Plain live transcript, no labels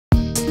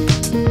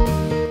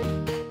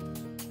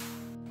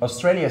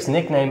Australia's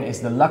nickname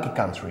is the lucky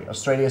country.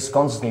 Australia is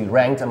constantly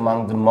ranked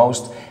among the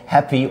most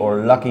happy or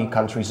lucky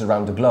countries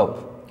around the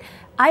globe.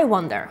 I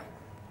wonder,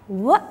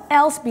 what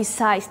else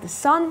besides the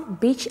sun,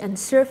 beach and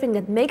surfing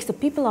that makes the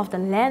people of the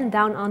land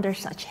down under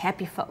such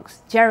happy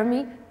folks?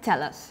 Jeremy,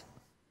 tell us.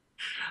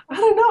 I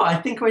don't know. I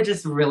think we're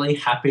just really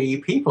happy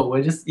people.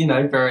 We're just,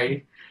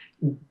 very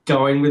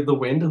going with the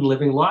wind and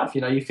living life.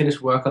 You finish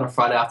work on a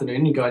Friday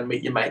afternoon, you go and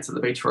meet your mates at the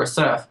beach for a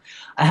surf.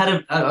 I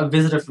had a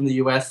visitor from the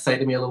US say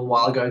to me a little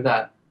while ago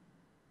that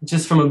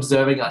just from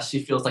observing us, she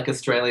feels like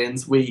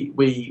Australians,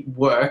 we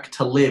work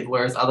to live,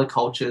 whereas other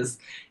cultures,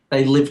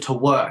 they live to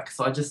work.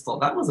 So I just thought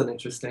that was an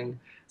interesting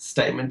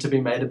statement to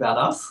be made about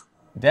us.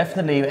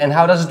 Definitely. And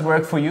how does it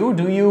work for you?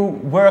 Do you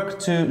work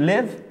to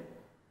live?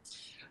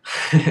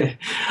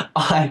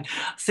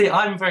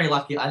 I'm very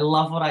lucky. I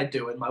love what I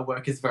do and my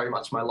work is very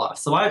much my life.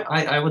 So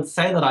I would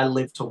say that I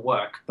live to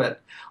work,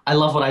 but I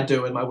love what I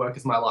do and my work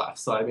is my life.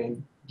 So I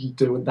mean, you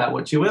do with that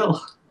what you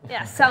will.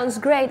 Yeah, sounds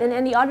great. And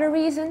any other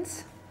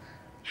reasons?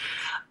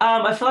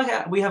 I feel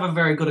like we have a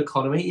very good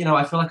economy.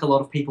 I feel like a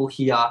lot of people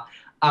here,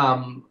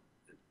 the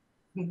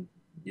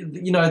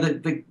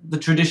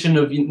tradition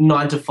of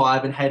 9 to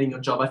 5 and hating your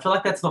job, I feel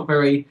like that's not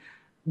very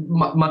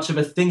much of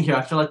a thing here.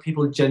 I feel like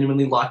people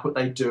genuinely like what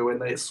they do and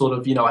they sort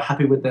of, are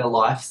happy with their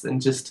lives and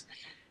just,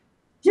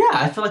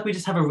 I feel like we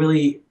just have a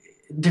really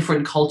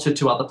different culture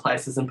to other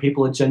places and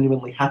people are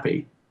genuinely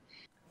happy.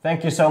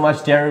 Thank you so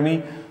much,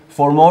 Jeremy.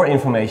 For more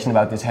information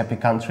about this happy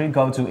country,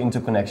 go to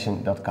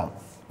IntoConnection.com.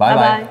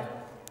 Bye-bye.